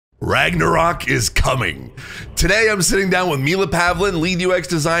Ragnarok is coming. Today I'm sitting down with Mila Pavlin, lead UX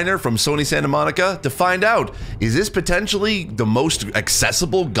designer from Sony Santa Monica, to find out, is this potentially the most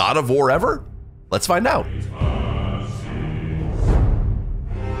accessible God of War ever? Let's find out.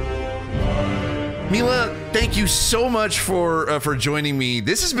 Mila, thank you so much for joining me.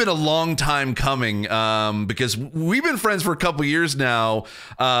 This has been a long time coming because we've been friends for a couple years now,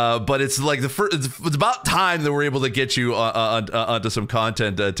 but it's like it's about time that we're able to get you onto some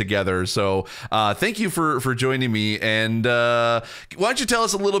content together. So thank you for joining me. And why don't you tell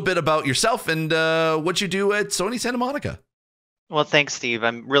us a little bit about yourself and what you do at Sony Santa Monica? Well, thanks, Steve.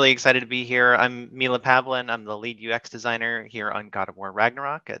 I'm really excited to be here. I'm Mila Pavlin. I'm the lead UX designer here on God of War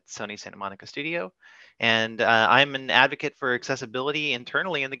Ragnarok at Sony Santa Monica Studio. And I'm an advocate for accessibility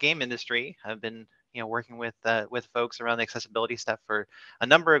internally in the game industry. I've been working with folks around the accessibility stuff for a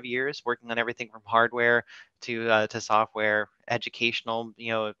number of years, working on everything from hardware to software, educational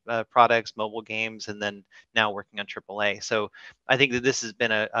products, mobile games, and then now working on AAA. So I think that this has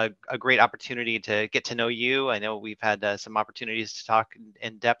been a great opportunity to get to know you. I know we've had some opportunities to talk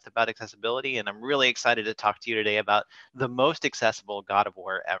in depth about accessibility, and I'm really excited to talk to you today about the most accessible God of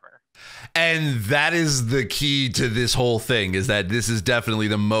War ever. And that is the key to this whole thing, is that this is definitely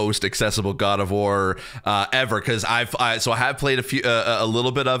the most accessible God of War ever, because I have played a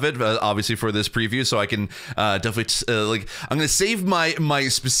little bit of it, obviously for this preview, so I can definitely I'm going to save my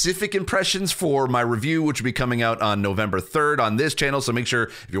specific impressions for my review, which will be coming out on November 3rd on this channel. So make sure,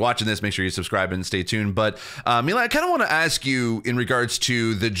 if you're watching this, make sure you subscribe and stay tuned. But Mila, I kind of want to ask you in regards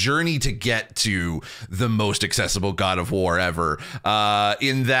to the journey to get to the most accessible God of War ever,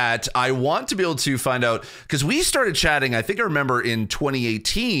 in that I want to be able to find out, because we started chatting, I think I remember in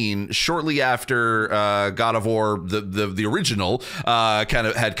 2018, shortly after God of War, the original, kind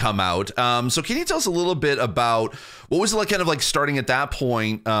of had come out. So can you tell us a little bit about what was it like, kind of like starting at that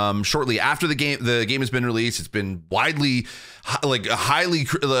point, shortly after the game has been released? It's been widely, highly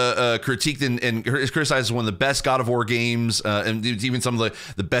critiqued and criticized as one of the best God of War games, and even some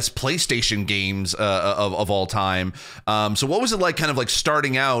of the best PlayStation games of all time. So what was it like, kind of like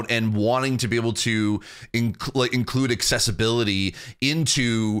starting out and wanting to be able to include accessibility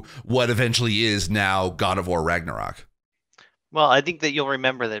into what eventually is now God of War Ragnarok? Well, I think that you'll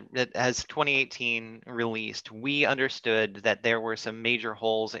remember that as 2018 released, we understood that there were some major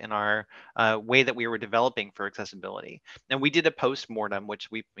holes in our way that we were developing for accessibility. And we did a post-mortem, which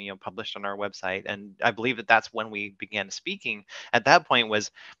we published on our website. And I believe that that's when we began speaking. At that point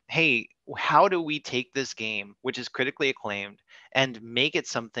was, hey, how do we take this game, which is critically acclaimed, and make it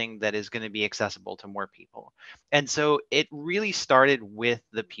something that is going to be accessible to more people? And so it really started with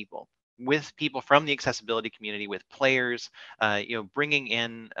the people, with people from the accessibility community, with players, bringing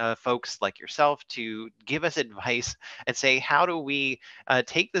in folks like yourself to give us advice and say, how do we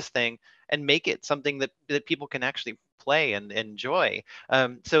take this thing and make it something that people can actually play and enjoy?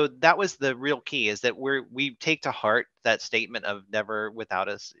 So that was the real key, is that we take to heart that statement of never without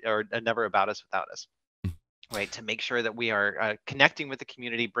us, or never about us without us. Right, to make sure that we are connecting with the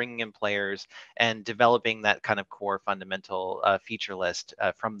community, bringing in players, and developing that kind of core fundamental feature list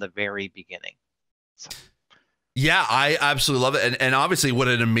from the very beginning. So. Yeah, I absolutely love it, and obviously, what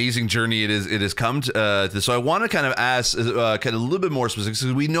an amazing journey it has come to. So I want to kind of ask, kind of a little bit more specific,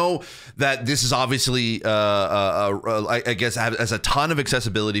 because we know that this is obviously, I guess, has a ton of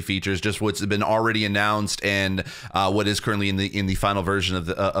accessibility features, just what's been already announced and what is currently in the final version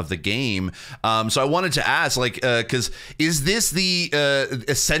of the game. So I wanted to ask, because is this the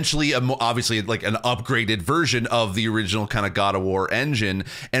essentially obviously like an upgraded version of the original kind of God of War engine,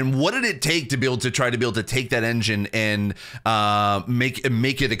 and what did it take to be able to take that engine and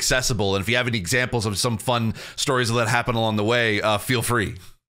make it accessible? And if you have any examples of some fun stories that happen along the way, feel free.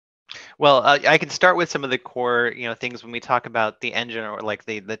 Well, I can start with some of the core, things when we talk about the engine, or like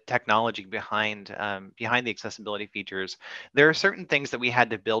the technology behind the accessibility features. There are certain things that we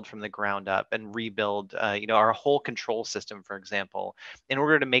had to build from the ground up and rebuild, our whole control system, for example. In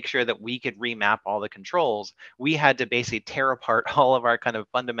order to make sure that we could remap all the controls, we had to basically tear apart all of our kind of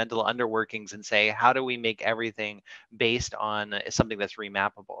fundamental underworkings and say, how do we make everything based on something that's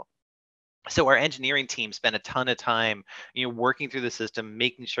remappable? So our engineering team spent a ton of time, working through the system,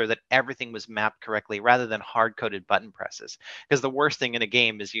 making sure that everything was mapped correctly, rather than hard-coded button presses. Because the worst thing in a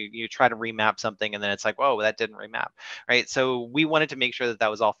game is you try to remap something and then it's like, whoa, that didn't remap, right? So we wanted to make sure that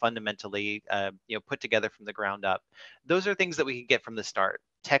that was all fundamentally, put together from the ground up. Those are things that we could get from the start.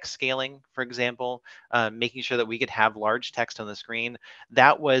 text scaling, for example, making sure that we could have large text on the screen,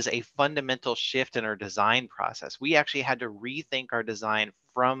 that was a fundamental shift in our design process. We actually had to rethink our design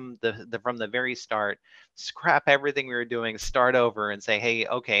from the very start, scrap everything we were doing, start over, and say, hey,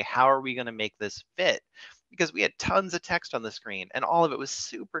 okay, how are we going to make this fit? Because we had tons of text on the screen, and all of it was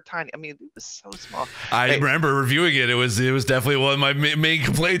super tiny. I mean, it was so small. I Right? remember reviewing it. It was definitely one of my main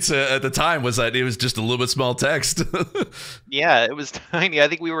complaints at the time was that it was just a little bit small text. Yeah, it was tiny. I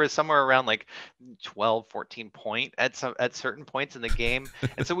think we were somewhere around like 12, 14 point at certain points in the game.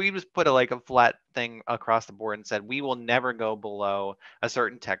 And so we just put like a flat thing across the board and said, we will never go below a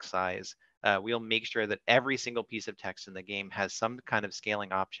certain text size. We'll make sure that every single piece of text in the game has some kind of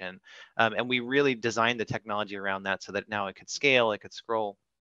scaling option. And we really designed the technology around that so that now it could scale, it could scroll.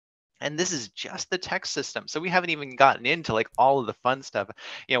 And this is just the text system. So we haven't even gotten into like all of the fun stuff.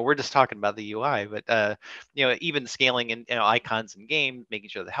 We're just talking about the UI, but even scaling in icons in game, making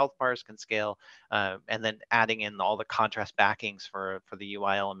sure the health bars can scale, and then adding in all the contrast backings for the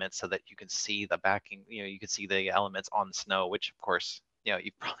UI elements so that you can see the backing. You can see the elements on snow, which of course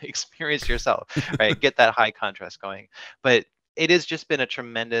you've probably experienced yourself, right? Get that high contrast going, but it has just been a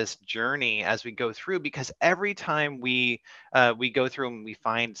tremendous journey as we go through, because every time we go through and we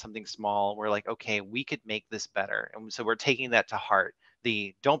find something small, we're like, okay, we could make this better. And so we're taking that to heart.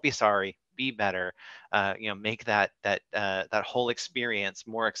 The don't be sorry, be better. Make that whole experience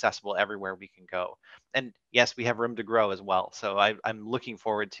more accessible everywhere we can go. And yes, we have room to grow as well. So I'm looking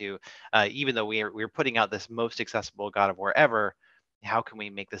forward to, even though we're putting out this most accessible God of War ever, how can we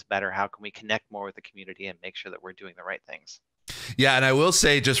make this better? How can we connect more with the community and make sure that we're doing the right things? Yeah, and I will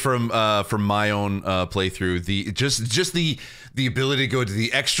say, just from my own playthrough, the ability to go to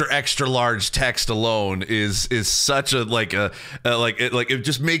the extra large text alone is such a it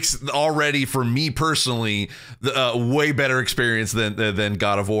just makes already, for me personally, the way better experience than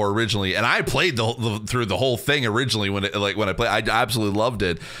God of War originally. And I played through the whole thing originally when I played, I absolutely loved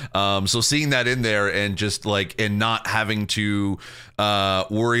it. So seeing that in there and just and not having to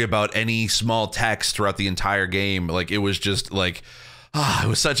worry about any small text throughout the entire game, it was just it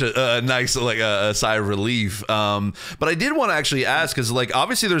was such a nice a sigh of relief. But I did want to actually ask, because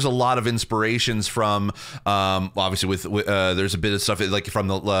obviously there's a lot of inspirations from obviously with there's a bit of stuff from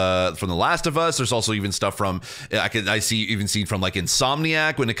the Last of Us. There's also even stuff from I see from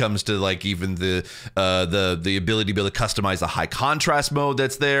Insomniac when it comes to even the ability to be able to customize the high contrast mode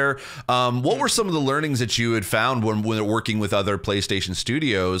that's there. What were some of the learnings that you had found when working with other PlayStation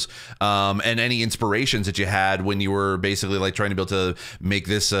studios, and any inspirations that you had when you were basically trying to be able to make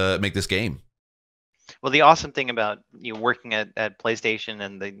this game? Well, the awesome thing about working at PlayStation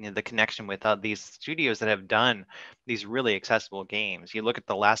and the connection with these studios that have done these really accessible games. You look at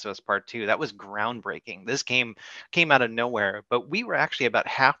The Last of Us Part 2, that was groundbreaking. This game came out of nowhere, but we were actually about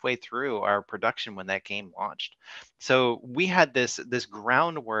halfway through our production when that game launched. So we had this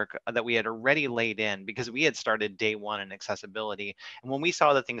groundwork that we had already laid in, because we had started day one in accessibility. And when we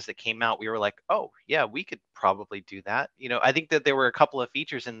saw the things that came out, we were like, oh yeah, we could probably do that. I think that there were a couple of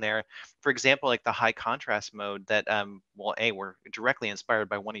features in there, for example, like the high contrast mode that were directly inspired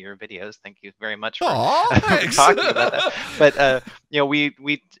by one of your videos. Thank you very much for, Aw, for thanks. talking about that. But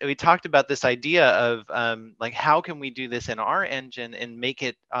we talked about this idea of how can we do this in our engine and make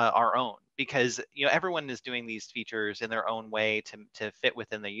it our own, because everyone is doing these features in their own way to fit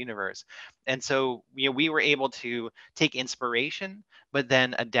within the universe. And so we were able to take inspiration but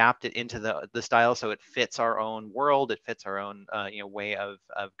then adapt it into the style so it fits our own world, it fits our own way of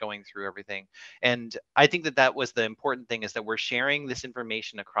going through everything. And I think that was the important thing, is that we're sharing this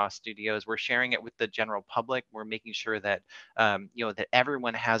information across studios, we're sharing it with the general public, we're making sure that that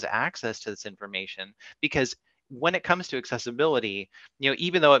everyone has access to this information. Because when it comes to accessibility,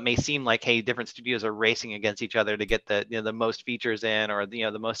 even though it may seem like, hey, different studios are racing against each other to get the most features in, or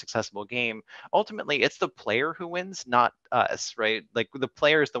the most accessible game, ultimately it's the player who wins, not us, right? Like the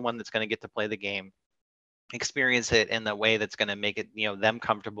player is the one that's going to get to play the game, experience it in the way that's going to make it them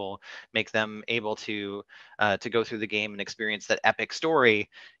comfortable, make them able to go through the game and experience that epic story,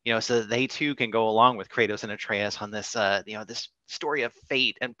 so that they too can go along with Kratos and Atreus on this this story of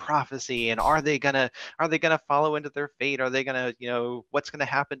fate and prophecy. And are they gonna follow into their fate? Are they gonna what's gonna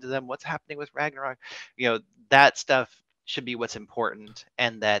happen to them? What's happening with Ragnarok? That stuff should be what's important,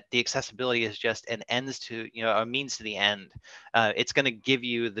 and that the accessibility is just an ends to a means to the end. It's going to give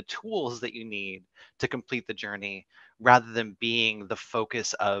you the tools that you need to complete the journey, rather than being the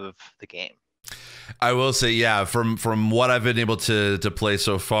focus of the game. I will say, yeah, from what I've been able to play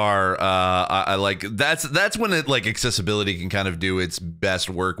so far, I like that's when it like accessibility can kind of do its best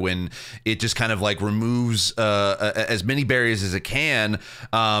work, when it just kind of like removes as many barriers as it can,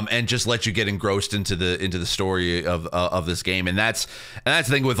 and just lets you get engrossed into the story of this game. And that's the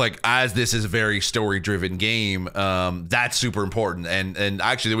thing with, like, as this is a very story driven game, that's super important. And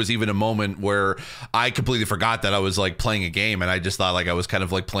actually there was even a moment where I completely forgot that I was like playing a game, and I just thought like I was kind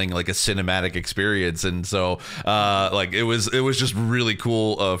of like playing like a cinematic experience. And so like it was just really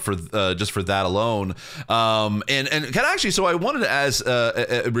cool for just for that alone. And kind of actually, so I wanted to ask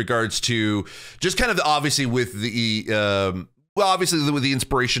in regards to just kind of obviously with the well, obviously with the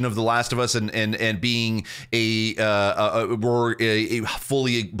inspiration of The Last of Us and being a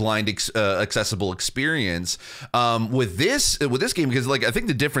fully blind accessible experience, with this game, because like I think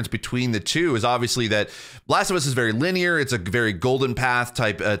the difference between the two is obviously that Last of Us is very linear. It's a very golden path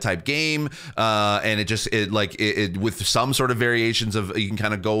type game, and it with some sort of variations of, you can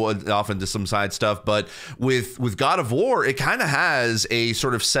kind of go off into some side stuff. But with God of War, it kind of has a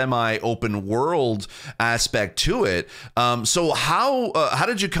sort of semi open world aspect to it. So how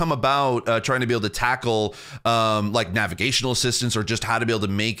did you come about trying to be able to tackle like navigational assistance, or just how to be able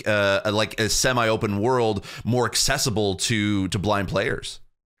to make a semi-open world more accessible to blind players?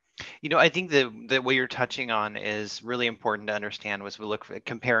 You know, I think that what you're touching on is really important to understand as we look for,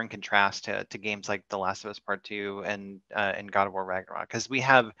 compare and contrast to games like The Last of Us Part 2 and God of War Ragnarok, because we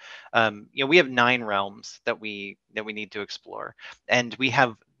have we have 9 realms that we need to explore, and we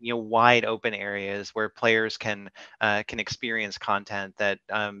have wide open areas where players can experience content that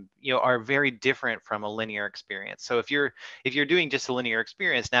are very different from a linear experience. So if you're doing just a linear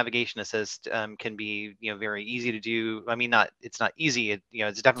experience, navigation assist can be very easy to do. I mean, it's not easy.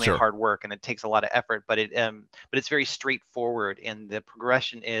 It's definitely Sure. hard work, and it takes a lot of effort. But it's very straightforward, and the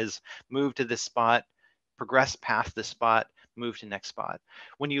progression is move to this spot, progress past this spot, move to next spot.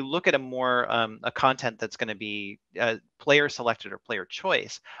 When you look at a content that's going to be player selected or player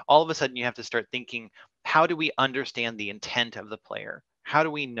choice, all of a sudden you have to start thinking, how do we understand the intent of the player? How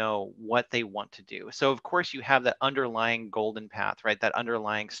do we know what they want to do? So of course you have that underlying golden path, right? That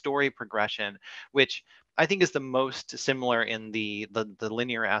underlying story progression, which I think is the most similar in the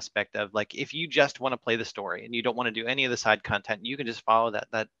linear aspect of, like, if you just want to play the story and you don't want to do any of the side content, you can just follow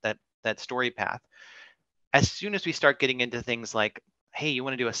that story path. As soon as we start getting into things like, hey, you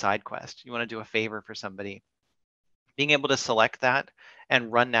want to do a side quest, you want to do a favor for somebody, being able to select that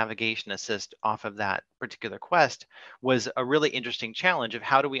and run navigation assist off of that particular quest was a really interesting challenge of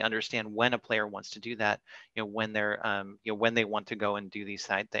how do we understand when a player wants to do that, when they're when they want to go and do these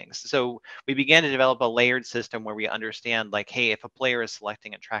side things. So we began to develop a layered system where we understand, like, hey, if a player is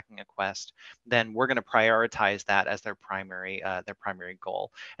selecting and tracking a quest, then we're going to prioritize that as their primary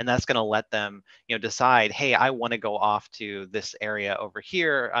goal, and that's going to let them decide, hey, I want to go off to this area over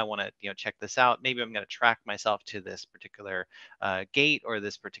here, I want to check this out, maybe I'm going to track myself to this particular gate or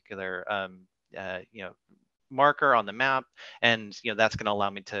this particular marker on the map, and that's going to allow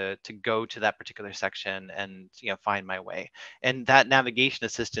me to go to that particular section and find my way. And that navigation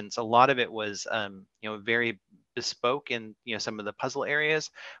assistance, a lot of it was very bespoke in some of the puzzle areas,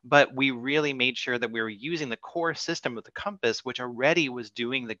 but we really made sure that we were using the core system of the compass, which already was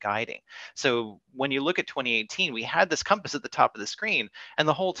doing the guiding. So when you look at 2018, we had this compass at the top of the screen, and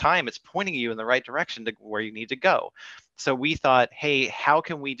the whole time it's pointing you in the right direction to where you need to go. So we thought, hey, how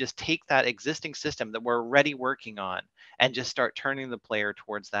can we just take that existing system that we're already working on and just start turning the player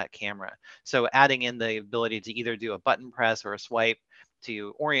towards that camera? So adding in the ability to either do a button press or a swipe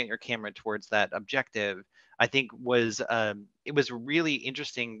to orient your camera towards that objective, I think it was a really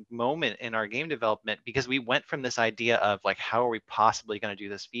interesting moment in our game development, because we went from this idea of, like, how are we possibly going to do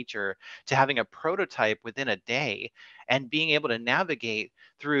this feature, to having a prototype within a day and being able to navigate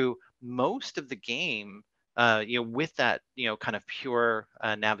through most of the game with that, kind of pure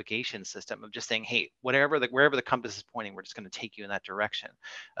navigation system of just saying, hey, wherever the compass is pointing, we're just going to take you in that direction.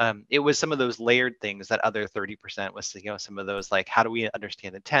 It was some of those layered things. That other 30% was, some of those, like, how do we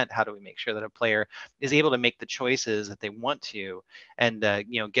understand intent? How do we make sure that a player is able to make the choices that they want to, and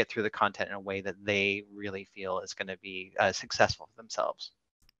get through the content in a way that they really feel is going to be successful for themselves.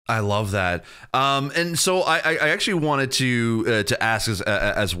 I love that. And so I actually wanted to ask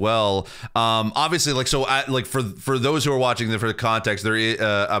as well. Obviously, like, so like for those who are watching, for the context, there is,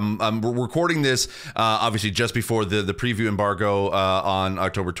 I'm recording this obviously just before the preview embargo on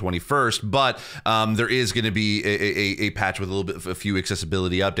October 21st, but there is going to be a patch with a few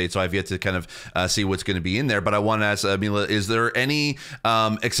accessibility updates. So I've yet to kind of see what's going to be in there. But I want to ask Mila, is there any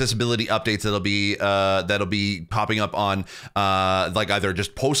accessibility updates that'll be popping up on like either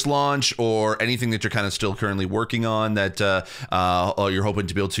just post post-launch, or anything that you're kind of still currently working on that you're hoping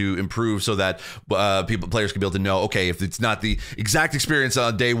to be able to improve so that players can be able to know, okay, if it's not the exact experience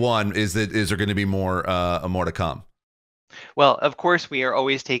on day one, is there going to be more to come? Well, of course, we are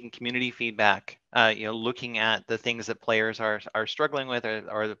always taking community feedback, looking at the things that players are struggling with,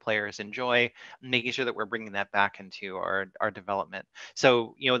 or the players enjoy, making sure that we're bringing that back into our development.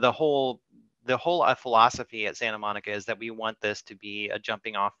 So, the whole philosophy at Santa Monica is that we want this to be a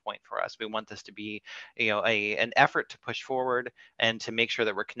jumping off point for us. We want this to be, an effort to push forward and to make sure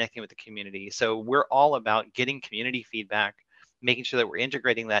that we're connecting with the community. So we're all about getting community feedback, making sure that we're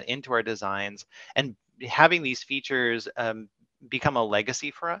integrating that into our designs, and having these features become a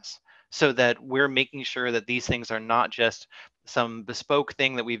legacy for us, so that we're making sure that these things are not just some bespoke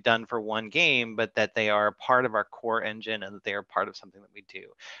thing that we've done for one game, but that they are part of our core engine and that they are part of something that we do.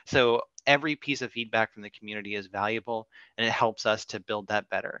 So every piece of feedback from the community is valuable, and it helps us to build that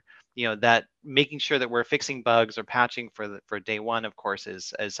better. That making sure that we're fixing bugs or patching for day one, of course,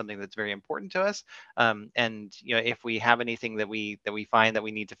 is something that's very important to us. And if we have anything that we find that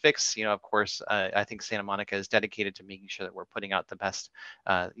we need to fix, of course, I think Santa Monica is dedicated to making sure that we're putting out the best,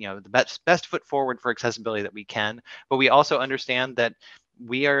 the best foot forward for accessibility that we can. But we also understand that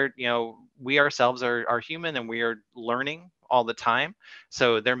we ourselves are human, and we are learning all the time.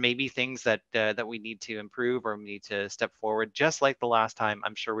 So there may be things that we need to improve, or we need to step forward. Just like the last time,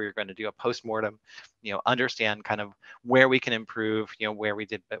 I'm sure we were going to do a post-mortem, understand kind of where we can improve, where we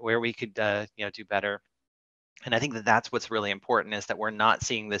could do better. And I think that that's what's really important, is that we're not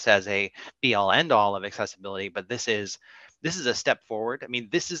seeing this as a be all end all of accessibility, but this is a step forward. I mean,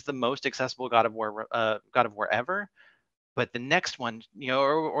 this is the most accessible God of War ever. But the next one,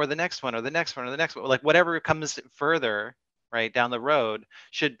 or the next one, or the next one, or the next one, like whatever comes further, right down the road,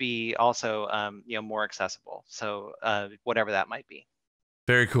 should be also, more accessible. So whatever that might be.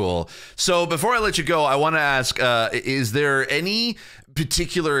 Very cool. So before I let you go, I want to ask, is there any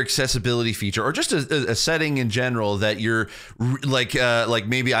particular accessibility feature, or just a setting in general, that you're like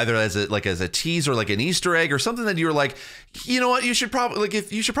maybe either as a tease, or like an Easter egg, or something that you're like, you know what, you should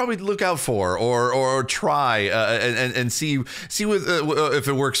probably look out for, or try and see if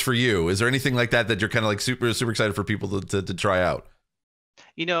it works for you? Is there anything like that you're kind of like super excited for people to try out?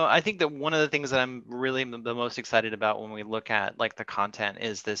 I think that one of the things that I'm really the most excited about when we look at like the content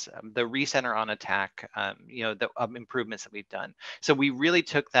is this, the recenter on attack, the improvements that we've done. So we really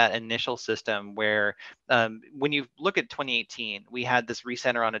took that initial system where, when you look at 2018, we had this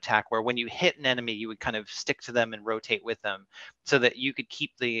recenter on attack where when you hit an enemy, you would kind of stick to them and rotate with them so that you could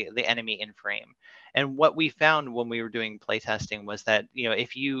keep the enemy in frame. And what we found when we were doing playtesting was that,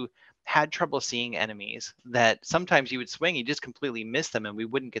 if you had trouble seeing enemies, that sometimes you would swing, you just completely miss them, and we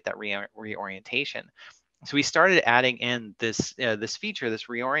wouldn't get that reorientation. So we started adding in this feature, this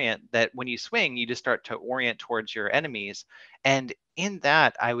reorient, that when you swing, you just start to orient towards your enemies. And in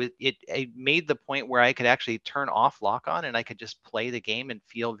that, it made the point where I could actually turn off lock on, and I could just play the game and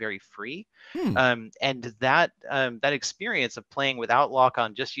feel very free. And that experience of playing without lock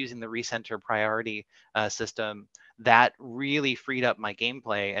on, just using the recenter priority system, that really freed up my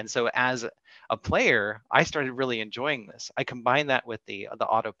gameplay. And so as a player, I started really enjoying this. I combined that with the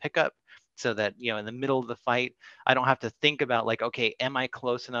auto pickup, so that in the middle of the fight, I don't have to think about like, okay, am I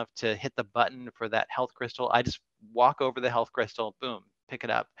close enough to hit the button for that health crystal? I just walk over the health crystal, boom, pick it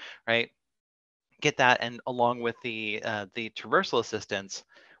up, right? Get that. And along with the traversal assistance,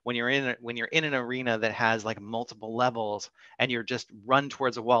 when you're in an arena that has like multiple levels, and you're just run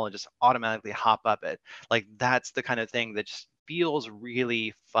towards a wall and just automatically hop up it, like that's the kind of thing that just feels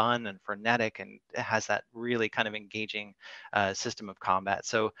really fun and frenetic, and it has that really kind of engaging system of combat.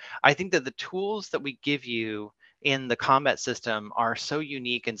 So I think that the tools that we give you in the combat system are so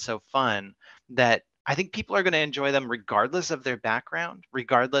unique and so fun that I think people are going to enjoy them regardless of their background,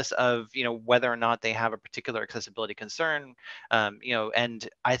 regardless of whether or not they have a particular accessibility concern. And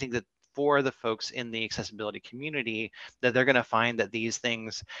I think that for the folks in the accessibility community, that they're going to find that these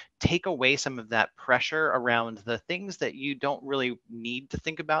things take away some of that pressure around the things that you don't really need to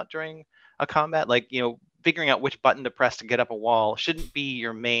think about during a combat, like figuring out which button to press to get up a wall shouldn't be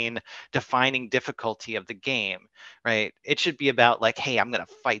your main defining difficulty of the game, right? It should be about like, hey, I'm going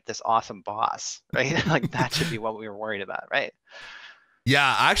to fight this awesome boss, right? Like that should be what we were worried about, right?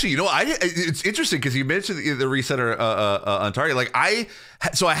 Yeah, actually, it's interesting because you mentioned the resetter on target. Like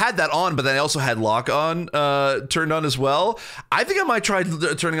so I had that on, but then I also had lock on turned on as well. I think I might try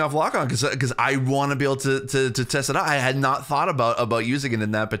turning off lock on because I want to be able to test it out. I had not thought about using it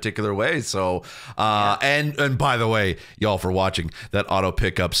in that particular way. So and by the way, y'all, for watching, that auto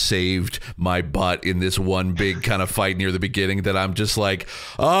pickup saved my butt in this one big kind of fight near the beginning. That I'm just like,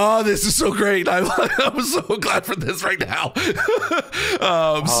 oh, this is so great. I'm so glad for this right now.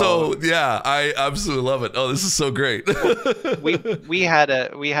 So yeah, I absolutely love it. Oh, this is so great. we had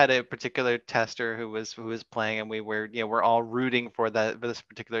a particular tester who was playing, and we're all rooting for this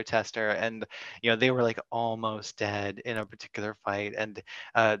particular tester, and they were like almost dead in a particular fight, and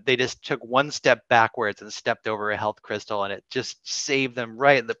they just took one step backwards and stepped over a health crystal, and it just saved them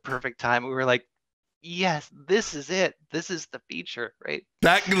right at the perfect time. We were like, yes, this is it. This is the feature, right?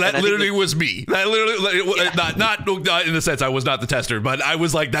 That literally was me. That literally, not in the sense I was not the tester, but I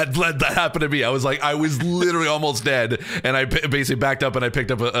was like that happened to me. I was literally almost dead, and I basically backed up and I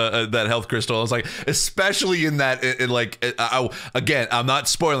picked up that health crystal. I was like, especially in that, again, I'm not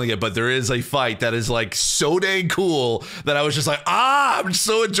spoiling it, but there is a fight that is like so dang cool that I was just like, I'm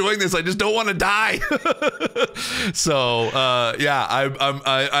so enjoying this. I just don't want to die. So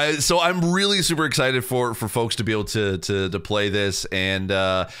yeah, so I'm really super excited for folks to be able to play this. And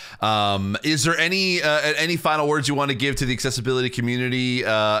is there any final words you want to give to the accessibility community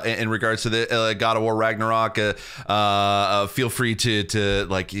in regards to the God of War Ragnarok? Feel free to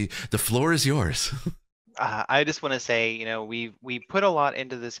like, the floor is yours. I just want to say, we put a lot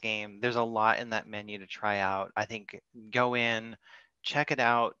into this game. There's a lot in that menu to try out. I think go in, check it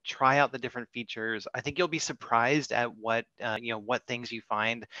out, try out the different features. I think you'll be surprised at what things you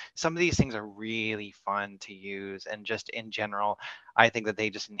find. Some of these things are really fun to use, and just in general, I think that they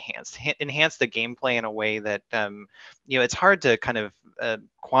just enhance the gameplay in a way that it's hard to kind of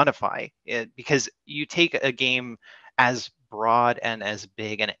quantify it, because you take a game as broad and as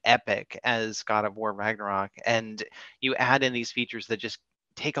big and epic as God of War Ragnarok, and you add in these features that just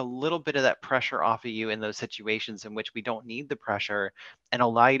take a little bit of that pressure off of you in those situations in which we don't need the pressure, and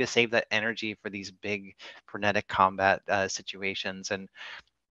allow you to save that energy for these big frenetic combat situations. And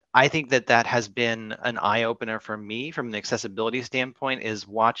I think that has been an eye-opener for me from an accessibility standpoint, is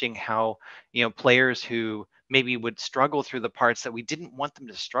watching how players who maybe would struggle through the parts that we didn't want them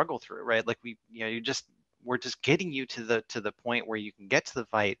to struggle through, right? Like we're just getting you to the point where you can get to the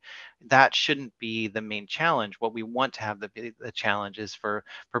fight. That shouldn't be the main challenge. What we want to have the challenge is for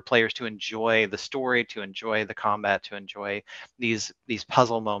players to enjoy the story, to enjoy the combat, to enjoy these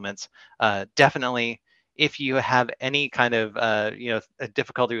puzzle moments. Definitely, if you have any kind of a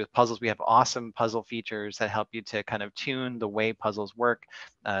difficulty with puzzles, we have awesome puzzle features that help you to kind of tune the way puzzles work.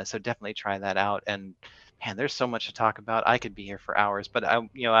 So definitely try that out. And man, there's so much to talk about. I could be here for hours, but I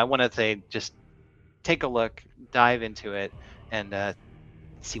want to say, just take a look, dive into it, and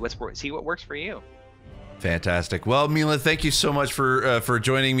see what works for you. Fantastic. Well, Mila, thank you so much for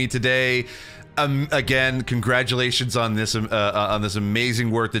joining me today. Again, congratulations on this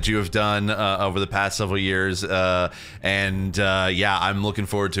amazing work that you have done over the past several years. And yeah, I'm looking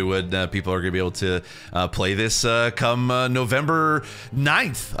forward to when people are going to be able to play this come November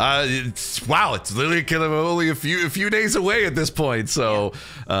 9th. Wow, it's literally kind of only a few days away at this point. So,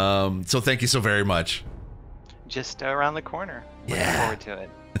 so thank you so very much. Just around the corner. Looking forward to it.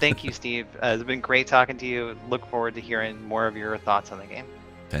 Thank you, Steve. It's been great talking to you. Look forward to hearing more of your thoughts on the game.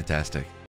 Fantastic.